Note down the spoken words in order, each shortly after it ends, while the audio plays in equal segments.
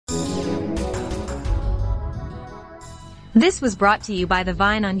This was brought to you by The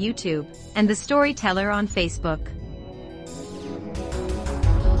Vine on YouTube and The Storyteller on Facebook.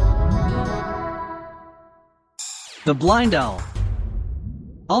 The Blind Owl.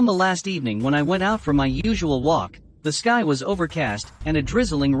 On the last evening when I went out for my usual walk, the sky was overcast and a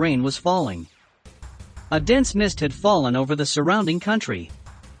drizzling rain was falling. A dense mist had fallen over the surrounding country.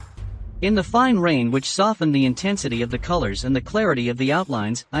 In the fine rain which softened the intensity of the colors and the clarity of the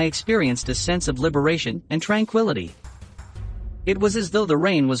outlines, I experienced a sense of liberation and tranquility. It was as though the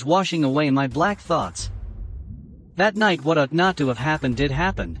rain was washing away my black thoughts. That night what ought not to have happened did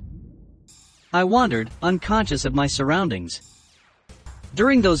happen. I wandered, unconscious of my surroundings.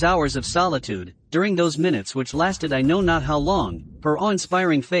 During those hours of solitude, during those minutes which lasted I know not how long, her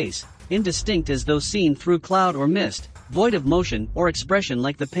awe-inspiring face, indistinct as though seen through cloud or mist, void of motion or expression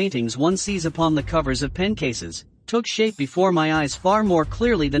like the paintings one sees upon the covers of pen cases, took shape before my eyes far more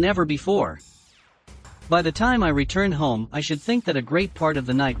clearly than ever before. By the time I returned home I should think that a great part of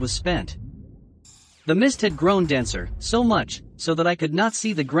the night was spent. The mist had grown denser, so much, so that I could not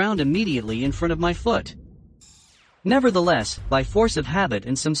see the ground immediately in front of my foot. Nevertheless, by force of habit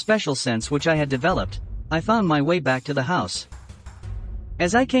and some special sense which I had developed, I found my way back to the house.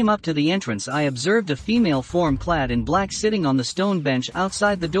 As I came up to the entrance I observed a female form clad in black sitting on the stone bench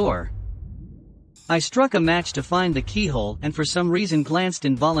outside the door. I struck a match to find the keyhole and for some reason glanced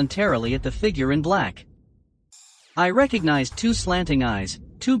involuntarily at the figure in black. I recognized two slanting eyes,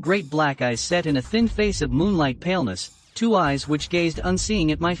 two great black eyes set in a thin face of moonlight paleness, two eyes which gazed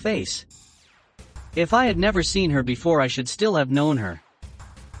unseeing at my face. If I had never seen her before I should still have known her.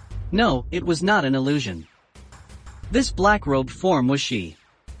 No, it was not an illusion. This black-robed form was she.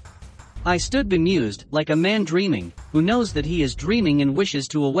 I stood bemused, like a man dreaming, who knows that he is dreaming and wishes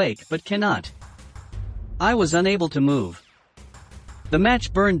to awake but cannot. I was unable to move. The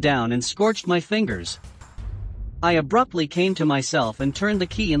match burned down and scorched my fingers. I abruptly came to myself and turned the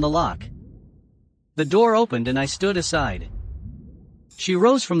key in the lock. The door opened and I stood aside. She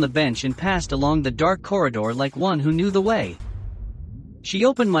rose from the bench and passed along the dark corridor like one who knew the way. She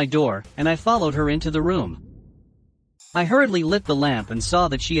opened my door, and I followed her into the room. I hurriedly lit the lamp and saw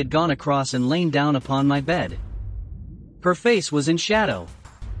that she had gone across and lain down upon my bed. Her face was in shadow.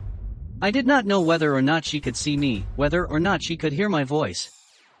 I did not know whether or not she could see me, whether or not she could hear my voice.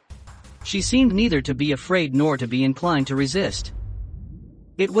 She seemed neither to be afraid nor to be inclined to resist.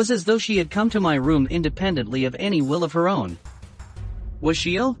 It was as though she had come to my room independently of any will of her own. Was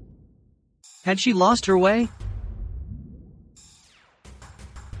she ill? Had she lost her way?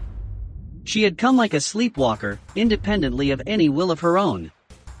 She had come like a sleepwalker, independently of any will of her own.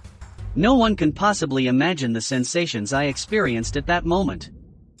 No one can possibly imagine the sensations I experienced at that moment.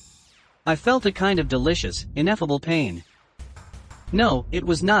 I felt a kind of delicious, ineffable pain. No, it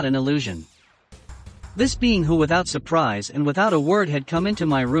was not an illusion. This being who without surprise and without a word had come into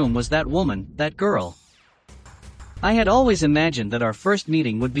my room was that woman, that girl. I had always imagined that our first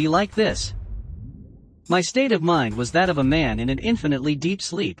meeting would be like this. My state of mind was that of a man in an infinitely deep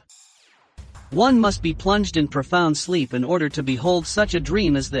sleep. One must be plunged in profound sleep in order to behold such a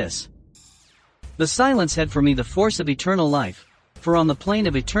dream as this. The silence had for me the force of eternal life, for on the plane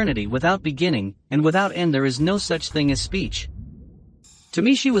of eternity without beginning and without end there is no such thing as speech. To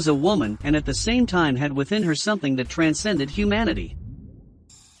me she was a woman and at the same time had within her something that transcended humanity.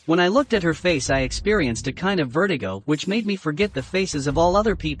 When I looked at her face I experienced a kind of vertigo which made me forget the faces of all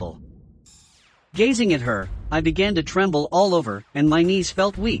other people. Gazing at her, I began to tremble all over and my knees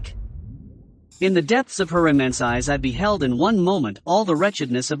felt weak. In the depths of her immense eyes I beheld in one moment all the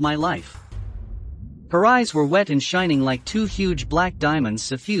wretchedness of my life. Her eyes were wet and shining like two huge black diamonds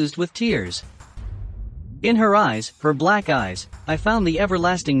suffused with tears. In her eyes, her black eyes, I found the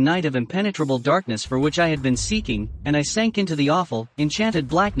everlasting night of impenetrable darkness for which I had been seeking, and I sank into the awful, enchanted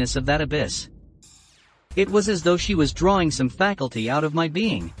blackness of that abyss. It was as though she was drawing some faculty out of my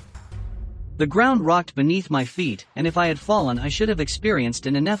being. The ground rocked beneath my feet, and if I had fallen I should have experienced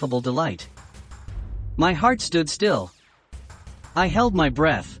an ineffable delight. My heart stood still. I held my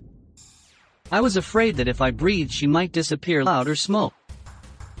breath. I was afraid that if I breathed she might disappear loud or smoke.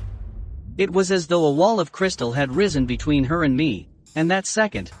 It was as though a wall of crystal had risen between her and me, and that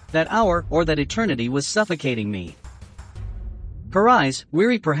second, that hour or that eternity was suffocating me. Her eyes,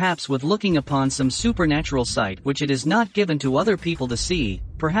 weary perhaps with looking upon some supernatural sight which it is not given to other people to see,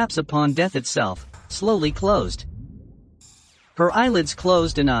 perhaps upon death itself, slowly closed. Her eyelids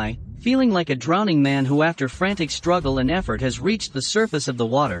closed and I, feeling like a drowning man who after frantic struggle and effort has reached the surface of the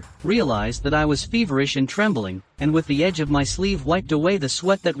water, realized that I was feverish and trembling, and with the edge of my sleeve wiped away the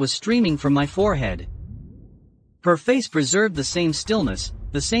sweat that was streaming from my forehead. Her face preserved the same stillness,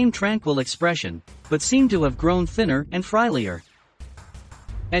 the same tranquil expression, but seemed to have grown thinner and frilier.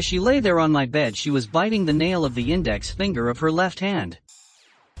 As she lay there on my bed, she was biting the nail of the index finger of her left hand.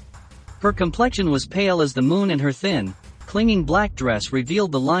 Her complexion was pale as the moon, and her thin, clinging black dress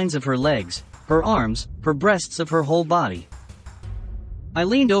revealed the lines of her legs, her arms, her breasts, of her whole body. I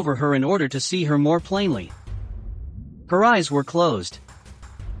leaned over her in order to see her more plainly. Her eyes were closed.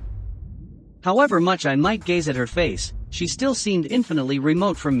 However much I might gaze at her face, she still seemed infinitely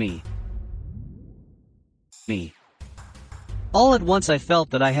remote from me. All at once I felt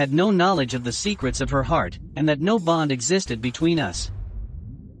that I had no knowledge of the secrets of her heart, and that no bond existed between us.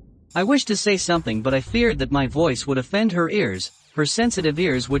 I wished to say something, but I feared that my voice would offend her ears, her sensitive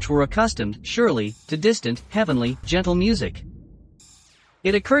ears which were accustomed, surely, to distant, heavenly, gentle music.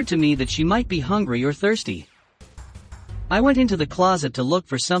 It occurred to me that she might be hungry or thirsty. I went into the closet to look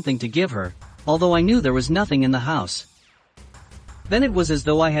for something to give her, although I knew there was nothing in the house. Then it was as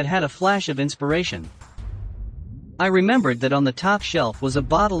though I had had a flash of inspiration. I remembered that on the top shelf was a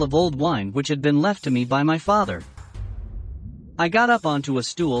bottle of old wine which had been left to me by my father. I got up onto a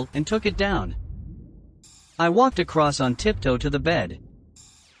stool and took it down. I walked across on tiptoe to the bed.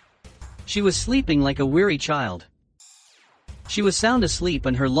 She was sleeping like a weary child. She was sound asleep,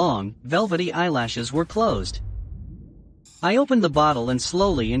 and her long, velvety eyelashes were closed. I opened the bottle and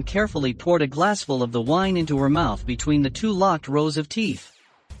slowly and carefully poured a glassful of the wine into her mouth between the two locked rows of teeth.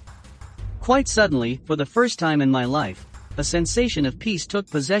 Quite suddenly, for the first time in my life, a sensation of peace took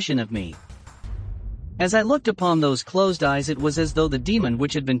possession of me. As I looked upon those closed eyes, it was as though the demon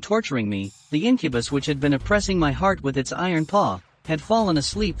which had been torturing me, the incubus which had been oppressing my heart with its iron paw, had fallen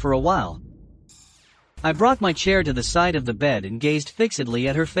asleep for a while. I brought my chair to the side of the bed and gazed fixedly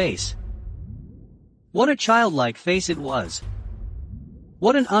at her face. What a childlike face it was!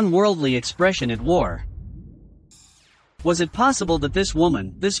 What an unworldly expression it wore! Was it possible that this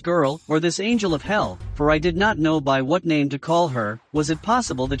woman, this girl, or this angel of hell, for I did not know by what name to call her, was it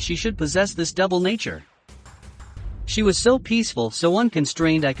possible that she should possess this double nature? She was so peaceful, so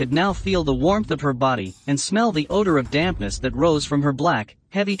unconstrained. I could now feel the warmth of her body, and smell the odor of dampness that rose from her black,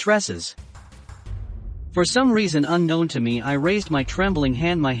 heavy tresses. For some reason unknown to me, I raised my trembling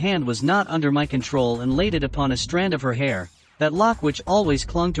hand. My hand was not under my control, and laid it upon a strand of her hair, that lock which always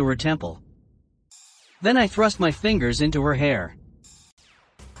clung to her temple. Then I thrust my fingers into her hair.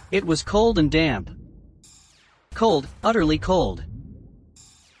 It was cold and damp. Cold, utterly cold.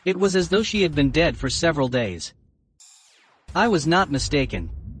 It was as though she had been dead for several days. I was not mistaken.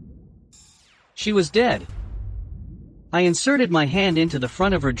 She was dead. I inserted my hand into the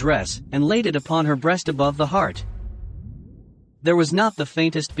front of her dress, and laid it upon her breast above the heart. There was not the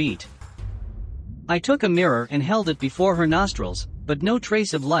faintest beat. I took a mirror and held it before her nostrils, but no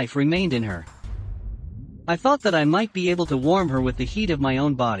trace of life remained in her. I thought that I might be able to warm her with the heat of my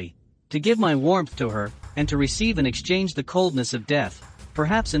own body, to give my warmth to her, and to receive and exchange the coldness of death.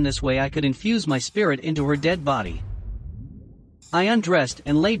 Perhaps in this way I could infuse my spirit into her dead body. I undressed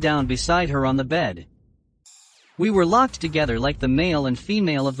and lay down beside her on the bed. We were locked together like the male and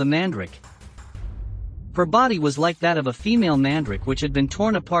female of the mandrake. Her body was like that of a female mandrake which had been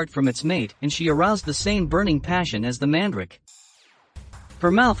torn apart from its mate, and she aroused the same burning passion as the mandrake. Her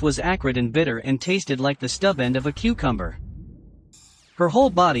mouth was acrid and bitter and tasted like the stub end of a cucumber. Her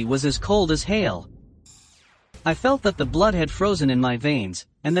whole body was as cold as hail. I felt that the blood had frozen in my veins,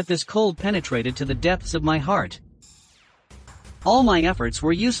 and that this cold penetrated to the depths of my heart. All my efforts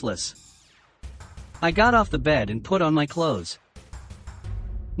were useless. I got off the bed and put on my clothes.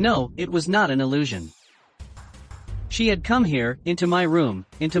 No, it was not an illusion. She had come here, into my room,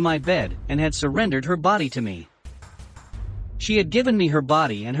 into my bed, and had surrendered her body to me. She had given me her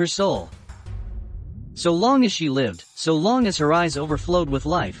body and her soul. So long as she lived, so long as her eyes overflowed with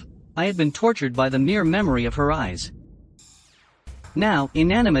life, I had been tortured by the mere memory of her eyes. Now,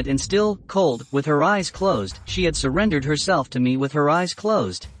 inanimate and still, cold, with her eyes closed, she had surrendered herself to me with her eyes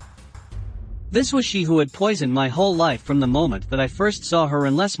closed. This was she who had poisoned my whole life from the moment that I first saw her,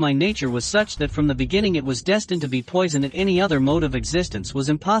 unless my nature was such that from the beginning it was destined to be poison. At any other mode of existence was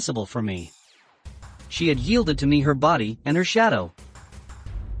impossible for me. She had yielded to me her body and her shadow.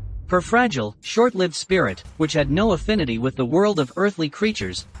 Her fragile, short-lived spirit, which had no affinity with the world of earthly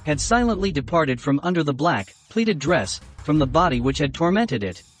creatures, had silently departed from under the black, pleated dress, from the body which had tormented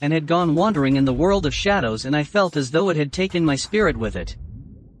it, and had gone wandering in the world of shadows, and I felt as though it had taken my spirit with it.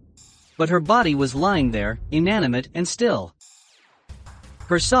 But her body was lying there, inanimate and still.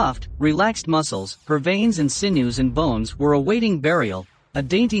 Her soft, relaxed muscles, her veins and sinews and bones were awaiting burial, a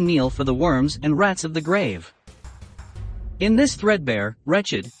dainty meal for the worms and rats of the grave. In this threadbare,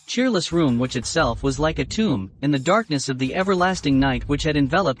 wretched, cheerless room which itself was like a tomb, in the darkness of the everlasting night which had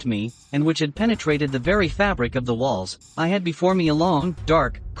enveloped me, and which had penetrated the very fabric of the walls, I had before me a long,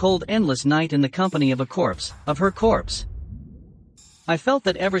 dark, cold endless night in the company of a corpse, of her corpse. I felt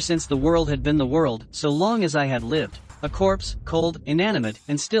that ever since the world had been the world, so long as I had lived, a corpse, cold, inanimate,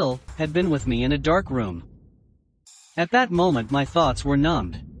 and still, had been with me in a dark room. At that moment my thoughts were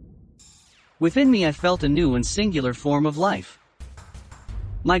numbed. Within me I felt a new and singular form of life.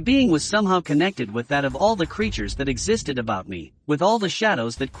 My being was somehow connected with that of all the creatures that existed about me, with all the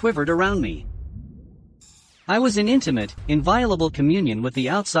shadows that quivered around me. I was in intimate, inviolable communion with the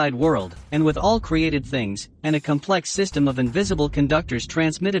outside world, and with all created things, and a complex system of invisible conductors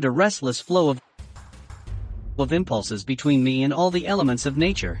transmitted a restless flow of impulses between me and all the elements of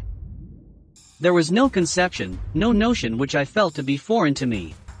nature. There was no conception, no notion which I felt to be foreign to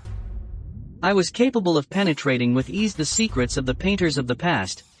me. I was capable of penetrating with ease the secrets of the painters of the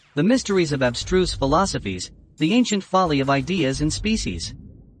past, the mysteries of abstruse philosophies, the ancient folly of ideas and species.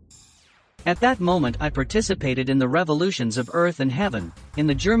 At that moment I participated in the revolutions of earth and heaven, in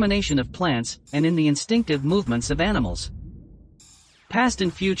the germination of plants, and in the instinctive movements of animals. Past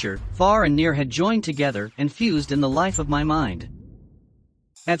and future, far and near had joined together and fused in the life of my mind.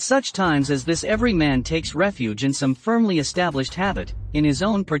 At such times as this every man takes refuge in some firmly established habit, in his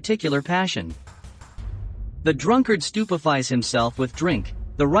own particular passion. The drunkard stupefies himself with drink,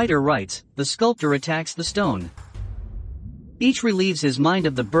 the writer writes, the sculptor attacks the stone. Each relieves his mind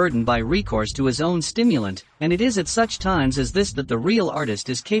of the burden by recourse to his own stimulant, and it is at such times as this that the real artist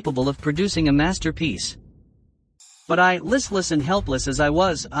is capable of producing a masterpiece. But I, listless and helpless as I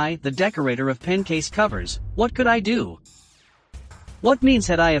was, I, the decorator of pencase covers, what could I do? What means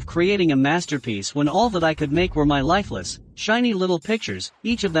had I of creating a masterpiece when all that I could make were my lifeless, shiny little pictures,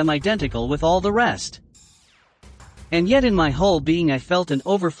 each of them identical with all the rest? And yet in my whole being I felt an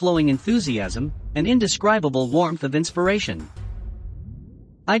overflowing enthusiasm, an indescribable warmth of inspiration.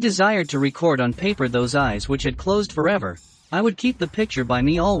 I desired to record on paper those eyes which had closed forever. I would keep the picture by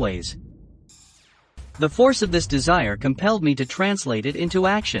me always. The force of this desire compelled me to translate it into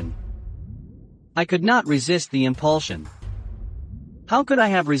action. I could not resist the impulsion. How could I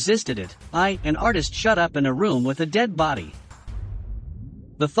have resisted it, I, an artist shut up in a room with a dead body?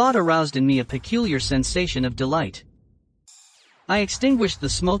 The thought aroused in me a peculiar sensation of delight. I extinguished the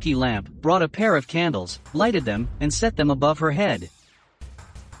smoky lamp, brought a pair of candles, lighted them, and set them above her head.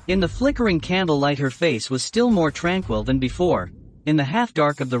 In the flickering candlelight her face was still more tranquil than before. In the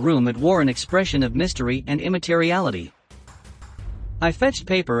half-dark of the room it wore an expression of mystery and immateriality. I fetched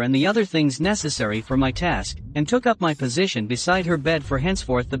paper and the other things necessary for my task, and took up my position beside her bed, for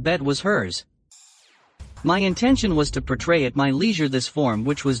henceforth the bed was hers. My intention was to portray at my leisure this form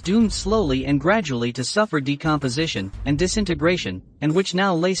which was doomed slowly and gradually to suffer decomposition and disintegration, and which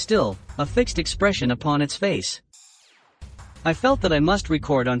now lay still, a fixed expression upon its face. I felt that I must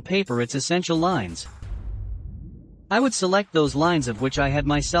record on paper its essential lines. I would select those lines of which I had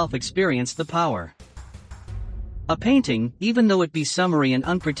myself experienced the power. A painting, even though it be summary and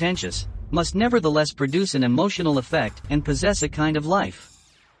unpretentious, must nevertheless produce an emotional effect and possess a kind of life.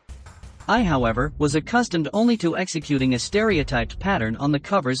 I, however, was accustomed only to executing a stereotyped pattern on the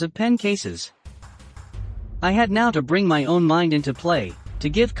covers of pen cases. I had now to bring my own mind into play, to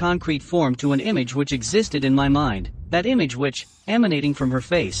give concrete form to an image which existed in my mind, that image which, emanating from her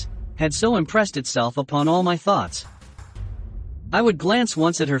face, had so impressed itself upon all my thoughts. I would glance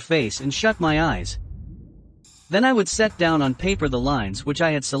once at her face and shut my eyes. Then I would set down on paper the lines which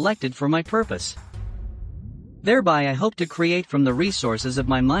I had selected for my purpose. Thereby I hoped to create from the resources of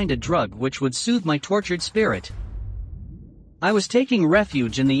my mind a drug which would soothe my tortured spirit. I was taking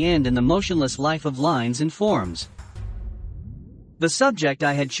refuge in the end in the motionless life of lines and forms. The subject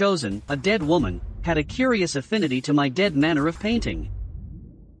I had chosen, a dead woman, had a curious affinity to my dead manner of painting.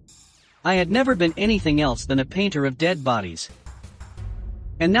 I had never been anything else than a painter of dead bodies.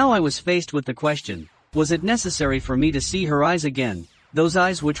 And now I was faced with the question, was it necessary for me to see her eyes again, those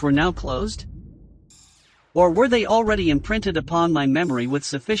eyes which were now closed? Or were they already imprinted upon my memory with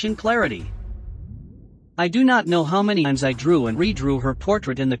sufficient clarity? I do not know how many times I drew and redrew her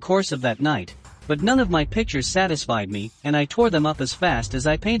portrait in the course of that night, but none of my pictures satisfied me, and I tore them up as fast as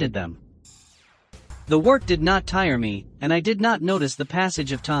I painted them. The work did not tire me, and I did not notice the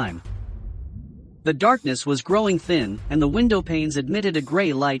passage of time. The darkness was growing thin, and the window panes admitted a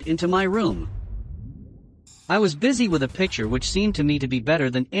gray light into my room. I was busy with a picture which seemed to me to be better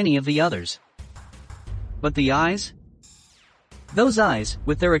than any of the others. But the eyes? Those eyes,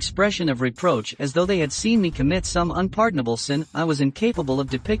 with their expression of reproach as though they had seen me commit some unpardonable sin, I was incapable of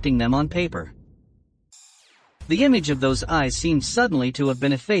depicting them on paper. The image of those eyes seemed suddenly to have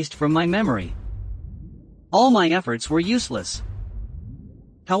been effaced from my memory. All my efforts were useless.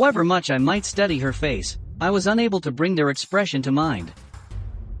 However much I might study her face, I was unable to bring their expression to mind.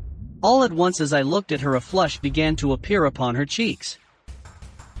 All at once as I looked at her a flush began to appear upon her cheeks.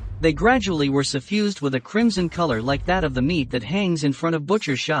 They gradually were suffused with a crimson color like that of the meat that hangs in front of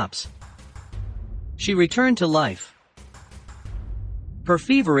butcher shops. She returned to life. Her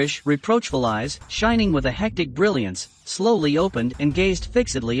feverish, reproachful eyes, shining with a hectic brilliance, slowly opened and gazed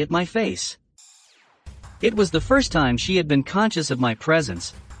fixedly at my face. It was the first time she had been conscious of my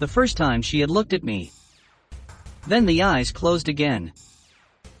presence, the first time she had looked at me. Then the eyes closed again.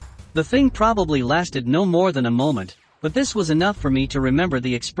 The thing probably lasted no more than a moment, but this was enough for me to remember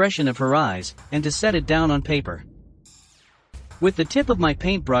the expression of her eyes, and to set it down on paper. With the tip of my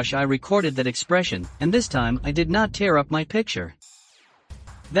paintbrush I recorded that expression, and this time I did not tear up my picture.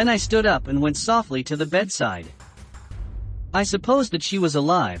 Then I stood up and went softly to the bedside. I supposed that she was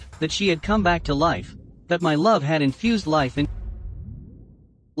alive, that she had come back to life, that my love had infused life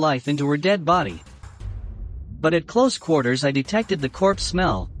into her dead body. But at close quarters I detected the corpse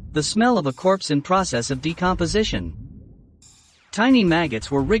smell, the smell of a corpse in process of decomposition. Tiny maggots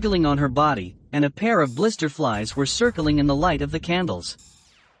were wriggling on her body, and a pair of blister flies were circling in the light of the candles.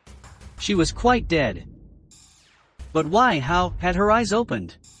 She was quite dead. But why, how, had her eyes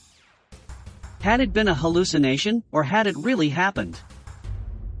opened? Had it been a hallucination, or had it really happened?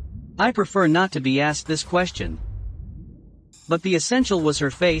 I prefer not to be asked this question. But the essential was her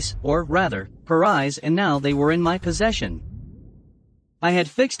face, or rather, her eyes, and now they were in my possession. I had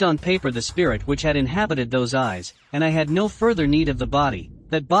fixed on paper the spirit which had inhabited those eyes, and I had no further need of the body,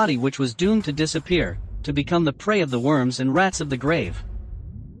 that body which was doomed to disappear, to become the prey of the worms and rats of the grave.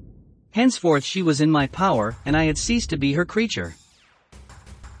 Henceforth she was in my power, and I had ceased to be her creature.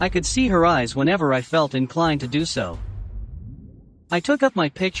 I could see her eyes whenever I felt inclined to do so. I took up my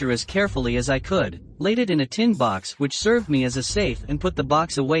picture as carefully as I could, laid it in a tin box which served me as a safe, and put the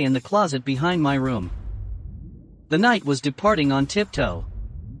box away in the closet behind my room. The night was departing on tiptoe.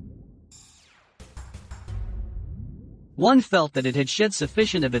 One felt that it had shed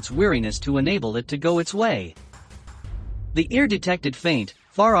sufficient of its weariness to enable it to go its way. The ear detected faint,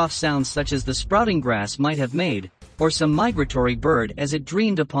 far-off sounds such as the sprouting grass might have made, or some migratory bird as it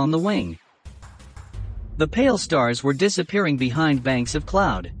dreamed upon the wing. The pale stars were disappearing behind banks of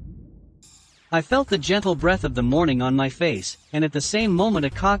cloud. I felt the gentle breath of the morning on my face, and at the same moment a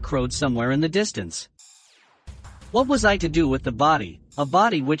cock crowed somewhere in the distance. What was I to do with the body, a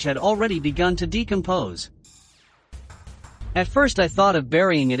body which had already begun to decompose? At first I thought of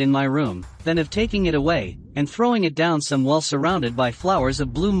burying it in my room, then of taking it away, and throwing it down some well surrounded by flowers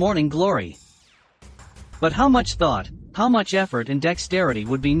of blue morning glory. But how much thought, how much effort and dexterity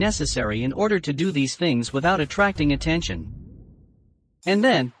would be necessary in order to do these things without attracting attention? And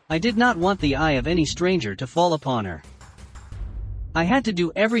then, I did not want the eye of any stranger to fall upon her. I had to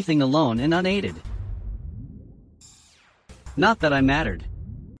do everything alone and unaided. Not that I mattered.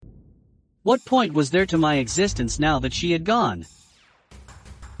 What point was there to my existence now that she had gone?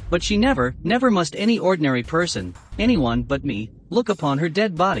 But she never must any ordinary person, anyone but me, look upon her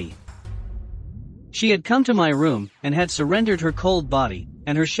dead body. She had come to my room, and had surrendered her cold body,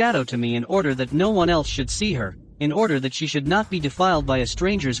 and her shadow to me in order that no one else should see her, in order that she should not be defiled by a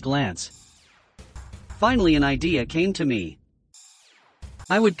stranger's glance. Finally an idea came to me.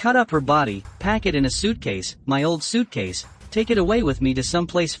 I would cut up her body, pack it in a suitcase, my old suitcase, take it away with me to some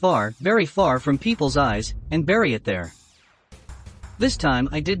place far, very far from people's eyes, and bury it there. This time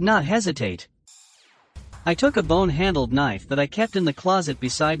I did not hesitate. I took a bone-handled knife that I kept in the closet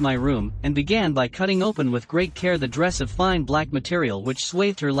beside my room, and began by cutting open with great care the dress of fine black material which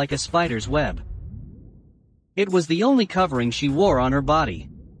swathed her like a spider's web. It was the only covering she wore on her body.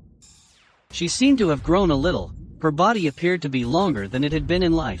 She seemed to have grown a little, her body appeared to be longer than it had been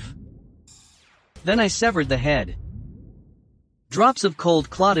in life. Then I severed the head. Drops of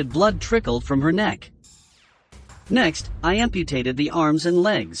cold clotted blood trickled from her neck. Next, I amputated the arms and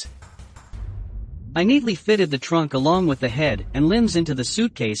legs. I neatly fitted the trunk along with the head and limbs into the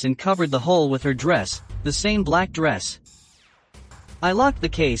suitcase and covered the whole with her dress, the same black dress. I locked the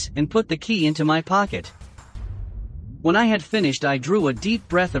case and put the key into my pocket. When I had finished I drew a deep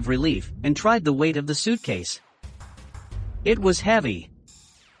breath of relief and tried the weight of the suitcase. It was heavy.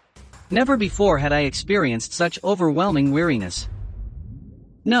 Never before had I experienced such overwhelming weariness.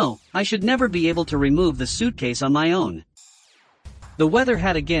 No, I should never be able to remove the suitcase on my own. The weather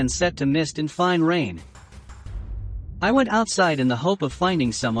had again set to mist and fine rain. I went outside in the hope of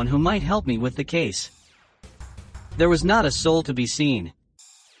finding someone who might help me with the case. There was not a soul to be seen.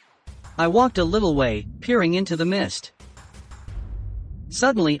 I walked a little way, peering into the mist.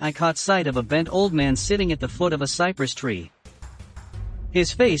 Suddenly I caught sight of a bent old man sitting at the foot of a cypress tree.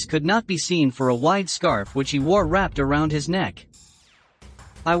 His face could not be seen for a wide scarf which he wore wrapped around his neck.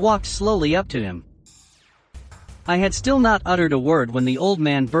 I walked slowly up to him. I had still not uttered a word when the old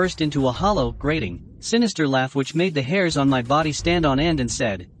man burst into a hollow, grating, sinister laugh which made the hairs on my body stand on end and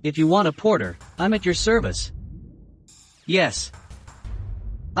said, "If you want a porter, I'm at your service." "Yes.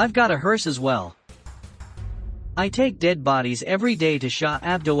 I've got a hearse as well. I take dead bodies every day to Shah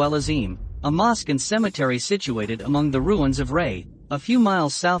Abdol Azim, a mosque and cemetery situated among the ruins of Ray, a few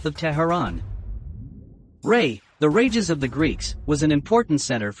miles south of Tehran." Ray, the rages of the Greeks, was an important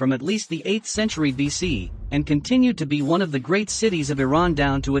center from at least the 8th century BC, and continued to be one of the great cities of Iran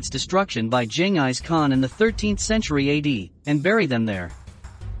down to its destruction by Genghis Khan in the 13th century AD, and bury them there.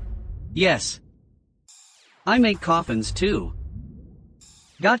 "Yes. I make coffins too.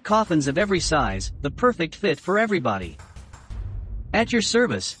 Got coffins of every size, the perfect fit for everybody. At your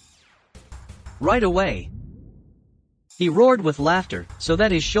service. Right away." He roared with laughter, so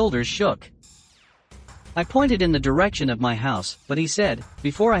that his shoulders shook. I pointed in the direction of my house, but he said,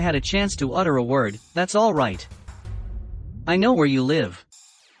 before I had a chance to utter a word, "That's all right. I know where you live.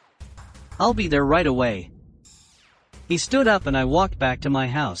 I'll be there right away." He stood up and I walked back to my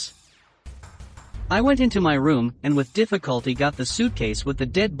house. I went into my room, and with difficulty got the suitcase with the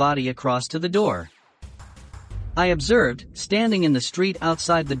dead body across to the door. I observed, standing in the street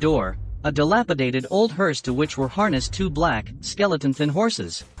outside the door, a dilapidated old hearse to which were harnessed 2 black, skeleton-thin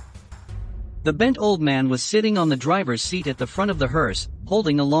horses. The bent old man was sitting on the driver's seat at the front of the hearse,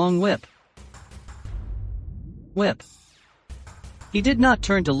 holding a long whip. He did not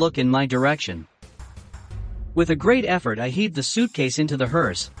turn to look in my direction. With a great effort I heaved the suitcase into the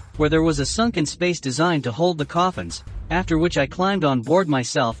hearse, where there was a sunken space designed to hold the coffins, after which I climbed on board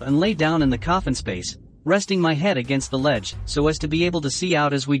myself and lay down in the coffin space, resting my head against the ledge, so as to be able to see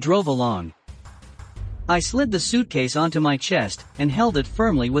out as we drove along. I slid the suitcase onto my chest, and held it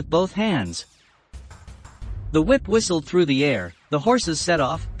firmly with both hands. The whip whistled through the air, the horses set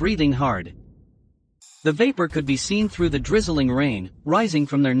off, breathing hard. The vapor could be seen through the drizzling rain, rising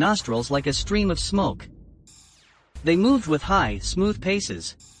from their nostrils like a stream of smoke. They moved with high, smooth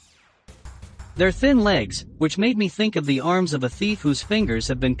paces. Their thin legs, which made me think of the arms of a thief whose fingers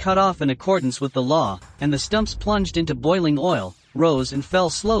have been cut off in accordance with the law, and the stumps plunged into boiling oil, rose and fell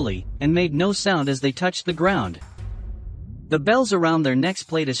slowly, and made no sound as they touched the ground. The bells around their necks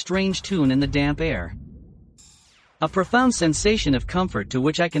played a strange tune in the damp air. A profound sensation of comfort to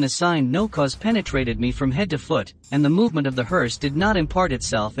which I can assign no cause penetrated me from head to foot, and the movement of the hearse did not impart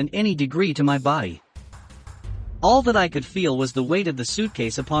itself in any degree to my body. All that I could feel was the weight of the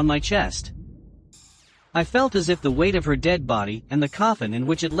suitcase upon my chest. I felt as if the weight of her dead body and the coffin in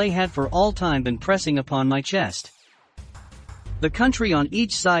which it lay had for all time been pressing upon my chest. The country on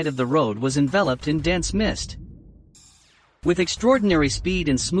each side of the road was enveloped in dense mist. With extraordinary speed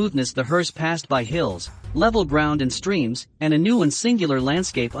and smoothness the hearse passed by hills, level ground and streams, and a new and singular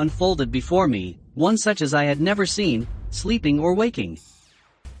landscape unfolded before me, one such as I had never seen, sleeping or waking.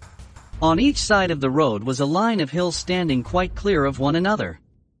 On each side of the road was a line of hills standing quite clear of one another.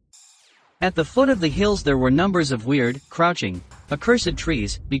 At the foot of the hills there were numbers of weird, crouching, accursed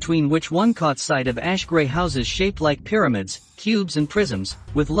trees, between which one caught sight of ash-gray houses shaped like pyramids, cubes and prisms,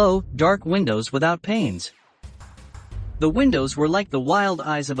 with low, dark windows without panes. The windows were like the wild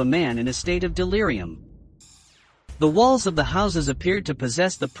eyes of a man in a state of delirium. The walls of the houses appeared to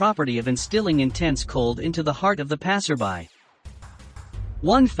possess the property of instilling intense cold into the heart of the passerby.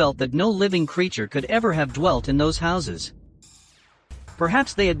 One felt that no living creature could ever have dwelt in those houses.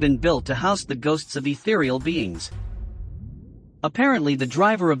 Perhaps they had been built to house the ghosts of ethereal beings. Apparently the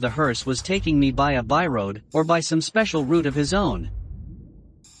driver of the hearse was taking me by a byroad, or by some special route of his own.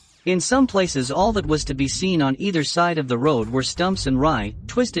 In some places all that was to be seen on either side of the road were stumps and wry,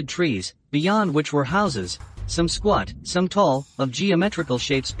 twisted trees, beyond which were houses, some squat, some tall, of geometrical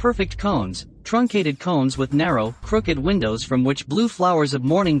shapes, perfect cones, truncated cones with narrow, crooked windows from which blue flowers of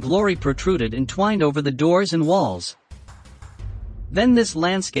morning glory protruded and twined over the doors and walls. Then this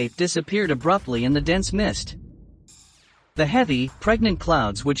landscape disappeared abruptly in the dense mist. The heavy, pregnant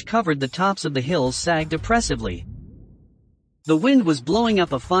clouds which covered the tops of the hills sagged oppressively. The wind was blowing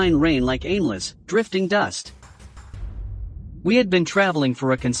up a fine rain like aimless, drifting dust. We had been traveling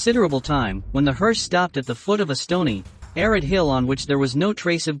for a considerable time when the hearse stopped at the foot of a stony, arid hill on which there was no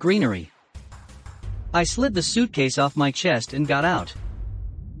trace of greenery. I slid the suitcase off my chest and got out.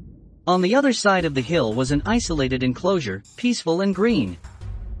 On the other side of the hill was an isolated enclosure, peaceful and green.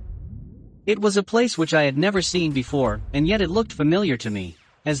 It was a place which I had never seen before, and yet it looked familiar to me.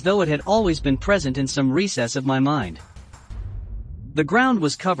 as though it had always been present in some recess of my mind. The ground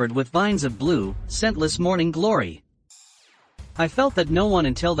was covered with vines of blue, scentless morning glory. I felt that no one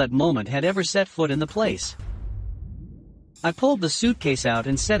until that moment had ever set foot in the place. I pulled the suitcase out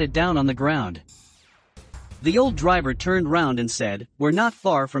and set it down on the ground. The old driver turned round and said, "We're not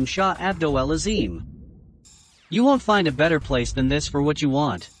far from Shah Abdol Azim. You won't find a better place than this for what you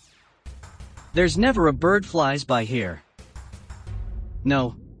want. There's never a bird flies by here."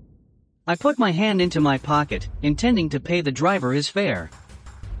 No. I put my hand into my pocket, intending to pay the driver his fare.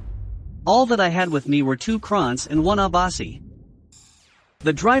 All that I had with me were 2 krons and 1 abasi.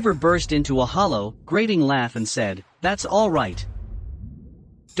 The driver burst into a hollow, grating laugh and said, "That's all right.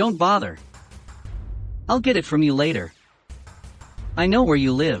 Don't bother. I'll get it from you later. I know where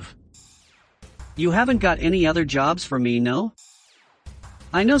you live. You haven't got any other jobs for me, no?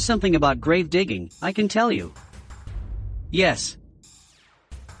 I know something about grave digging, I can tell you." "Yes.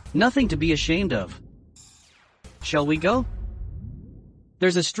 Nothing to be ashamed of. Shall we go?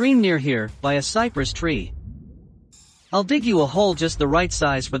 There's a stream near here, by a cypress tree. I'll dig you a hole just the right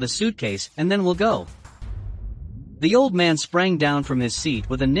size for the suitcase, and then we'll go." The old man sprang down from his seat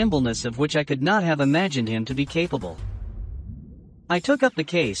with a nimbleness of which I could not have imagined him to be capable. I took up the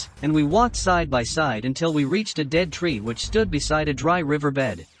case, and we walked side by side until we reached a dead tree which stood beside a dry river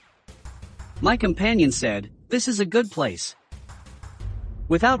bed. My companion said, "This is a good place."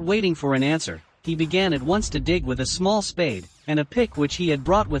 Without waiting for an answer, he began at once to dig with a small spade and a pick which he had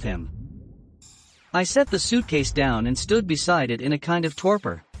brought with him. I set the suitcase down and stood beside it in a kind of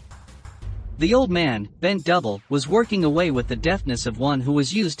torpor. The old man, bent double, was working away with the deftness of one who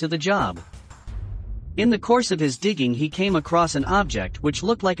was used to the job. In the course of his digging he came across an object which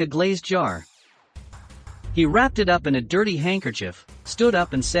looked like a glazed jar. He wrapped it up in a dirty handkerchief, stood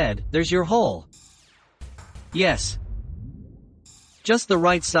up and said, "There's your hole." "Yes. Just the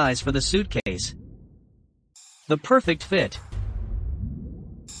right size for the suitcase. The perfect fit."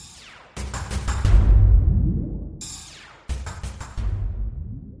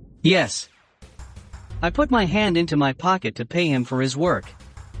 "Yes." I put my hand into my pocket to pay him for his work.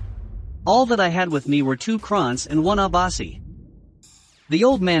 All that I had with me were 2 krons and 1 abasi. The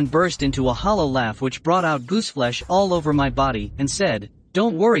old man burst into a hollow laugh which brought out gooseflesh all over my body and said,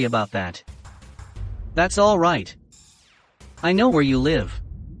 "Don't worry about that. That's all right. I know where you live."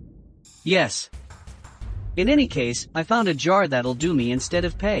 "Yes. In any case, I found a jar that'll do me instead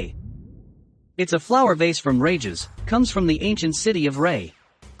of pay. It's a flower vase from Rages, comes from the ancient city of Ray."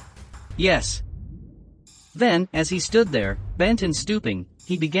 "Yes." Then, as he stood there, bent and stooping,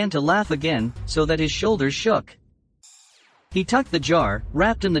 he began to laugh again, so that his shoulders shook. He tucked the jar,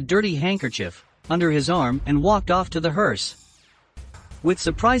 wrapped in the dirty handkerchief, under his arm and walked off to the hearse. With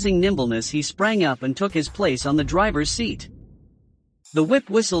surprising nimbleness he sprang up and took his place on the driver's seat. The whip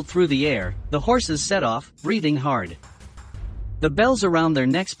whistled through the air, the horses set off, breathing hard. The bells around their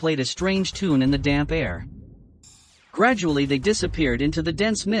necks played a strange tune in the damp air. Gradually they disappeared into the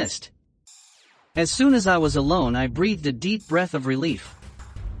dense mist. As soon as I was alone I breathed a deep breath of relief.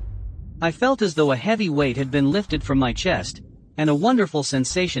 I felt as though a heavy weight had been lifted from my chest, and a wonderful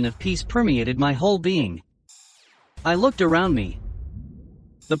sensation of peace permeated my whole being. I looked around me.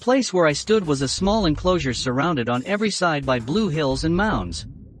 The place where I stood was a small enclosure surrounded on every side by blue hills and mounds.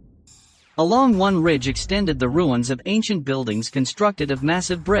 Along one ridge extended the ruins of ancient buildings constructed of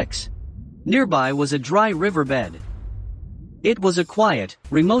massive bricks. Nearby was a dry riverbed. It was a quiet,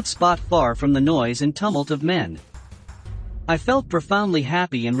 remote spot far from the noise and tumult of men. I felt profoundly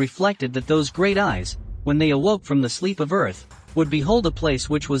happy and reflected that those great eyes, when they awoke from the sleep of earth, would behold a place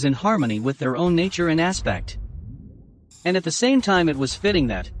which was in harmony with their own nature and aspect. And at the same time it was fitting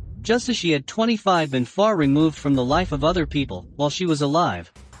that, just as she had 25 been far removed from the life of other people while she was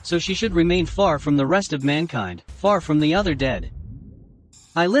alive, so she should remain far from the rest of mankind, far from the other dead.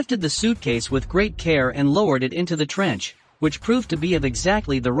 I lifted the suitcase with great care and lowered it into the trench, which proved to be of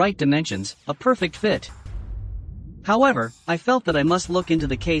exactly the right dimensions, a perfect fit. However, I felt that I must look into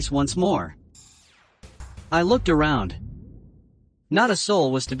the case once more. I looked around. Not a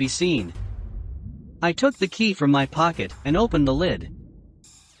soul was to be seen. I took the key from my pocket and opened the lid.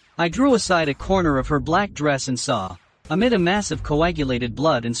 I drew aside a corner of her black dress and saw, amid a mass of coagulated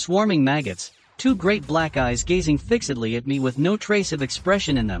blood and swarming maggots, 2 great black eyes gazing fixedly at me with no trace of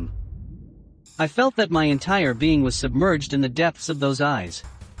expression in them. I felt that my entire being was submerged in the depths of those eyes.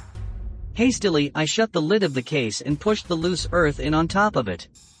 Hastily, I shut the lid of the case and pushed the loose earth in on top of it.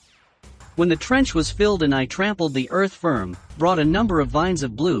 When the trench was filled and I trampled the earth firm, brought a number of vines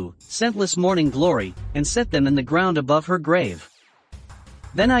of blue, scentless morning glory, and set them in the ground above her grave.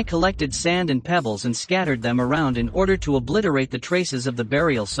 Then I collected sand and pebbles and scattered them around in order to obliterate the traces of the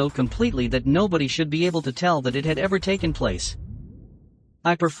burial so completely that nobody should be able to tell that it had ever taken place.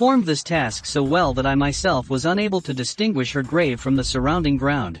 I performed this task so well that I myself was unable to distinguish her grave from the surrounding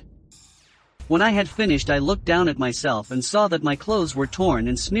ground. When I had finished, I looked down at myself and saw that my clothes were torn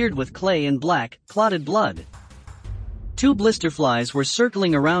and smeared with clay and black, clotted blood. 2 blisterflies were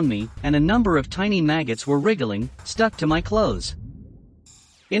circling around me, and a number of tiny maggots were wriggling, stuck to my clothes.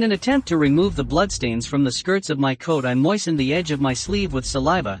 In an attempt to remove the bloodstains from the skirts of my coat, I moistened the edge of my sleeve with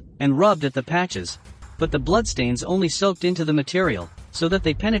saliva, and rubbed at the patches, but the bloodstains only soaked into the material, so that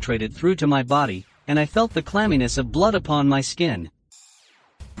they penetrated through to my body, and I felt the clamminess of blood upon my skin.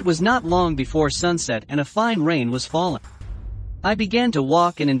 It was not long before sunset and a fine rain was falling. I began to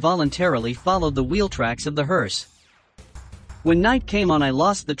walk and involuntarily followed the wheel tracks of the hearse. When night came on, I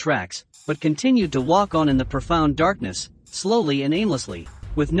lost the tracks, but continued to walk on in the profound darkness, slowly and aimlessly,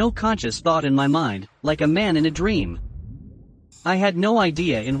 with no conscious thought in my mind, like a man in a dream. I had no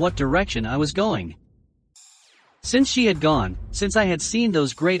idea in what direction I was going. Since she had gone, since I had seen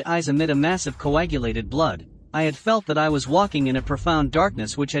those great eyes amid a mass of coagulated blood, I had felt that I was walking in a profound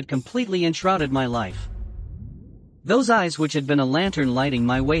darkness which had completely enshrouded my life. Those eyes which had been a lantern lighting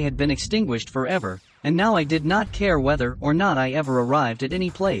my way had been extinguished forever, and now I did not care whether or not I ever arrived at any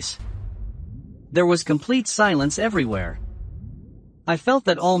place. There was complete silence everywhere. I felt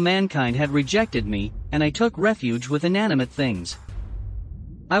that all mankind had rejected me, and I took refuge with inanimate things.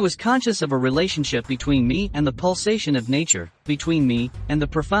 I was conscious of a relationship between me and the pulsation of nature, between me and the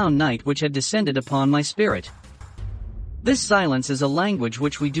profound night which had descended upon my spirit. This silence is a language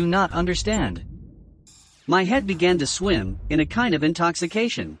which we do not understand. My head began to swim, in a kind of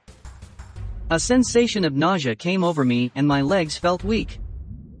intoxication. A sensation of nausea came over me and my legs felt weak.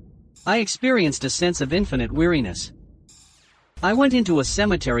 I experienced a sense of infinite weariness. I went into a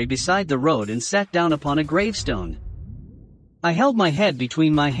cemetery beside the road and sat down upon a gravestone. I held my head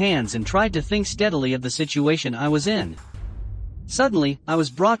between my hands and tried to think steadily of the situation I was in. Suddenly, I was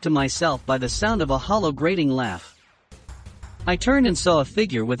brought to myself by the sound of a hollow grating laugh. I turned and saw a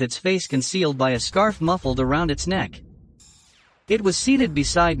figure with its face concealed by a scarf muffled around its neck. It was seated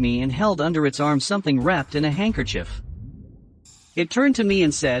beside me and held under its arm something wrapped in a handkerchief. It turned to me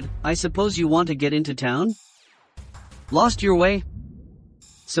and said, "I suppose you want to get into town? Lost your way?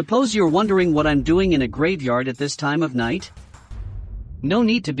 Suppose you're wondering what I'm doing in a graveyard at this time of night? No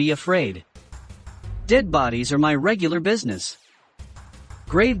need to be afraid. Dead bodies are my regular business.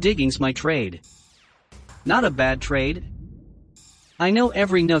 Grave digging's my trade. Not a bad trade. I know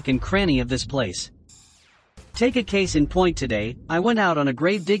every nook and cranny of this place. Take a case in point today, I went out on a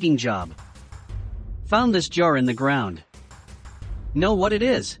grave digging job. Found this jar in the ground. Know what it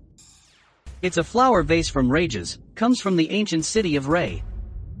is? It's a flower vase from Rages, comes from the ancient city of Ray.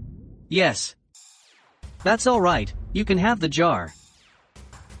 Yes. That's all right, you can have the jar.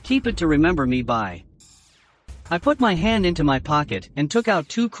 Keep it to remember me by." I put my hand into my pocket and took out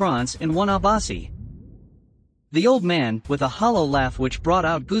 2 crowns and 1 abasi. The old man, with a hollow laugh which brought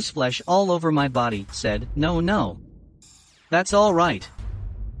out gooseflesh all over my body, said, No. That's all right.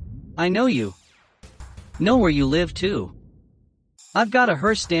 I know you. Know where you live too. I've got a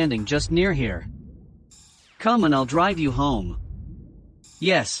hearse standing just near here. Come and I'll drive you home.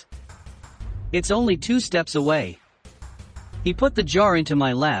 Yes. It's only 2 steps away." He put the jar into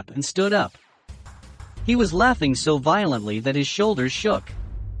my lap and stood up. He was laughing so violently that his shoulders shook.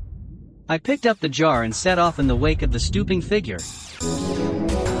 I picked up the jar and set off in the wake of the stooping figure.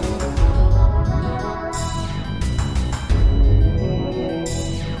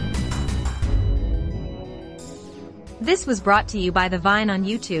 This was brought to you by The Vine on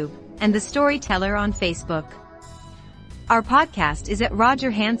YouTube and The Storyteller on Facebook. Our podcast is at Roger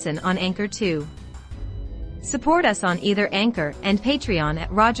Hansen on Anchor too. Support us on either Anchor and Patreon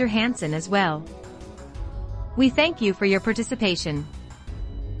at Roger Hansen as well. We thank you for your participation.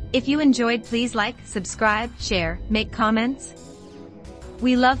 If you enjoyed, please like, subscribe, share, make comments.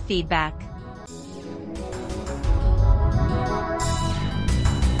 We love feedback.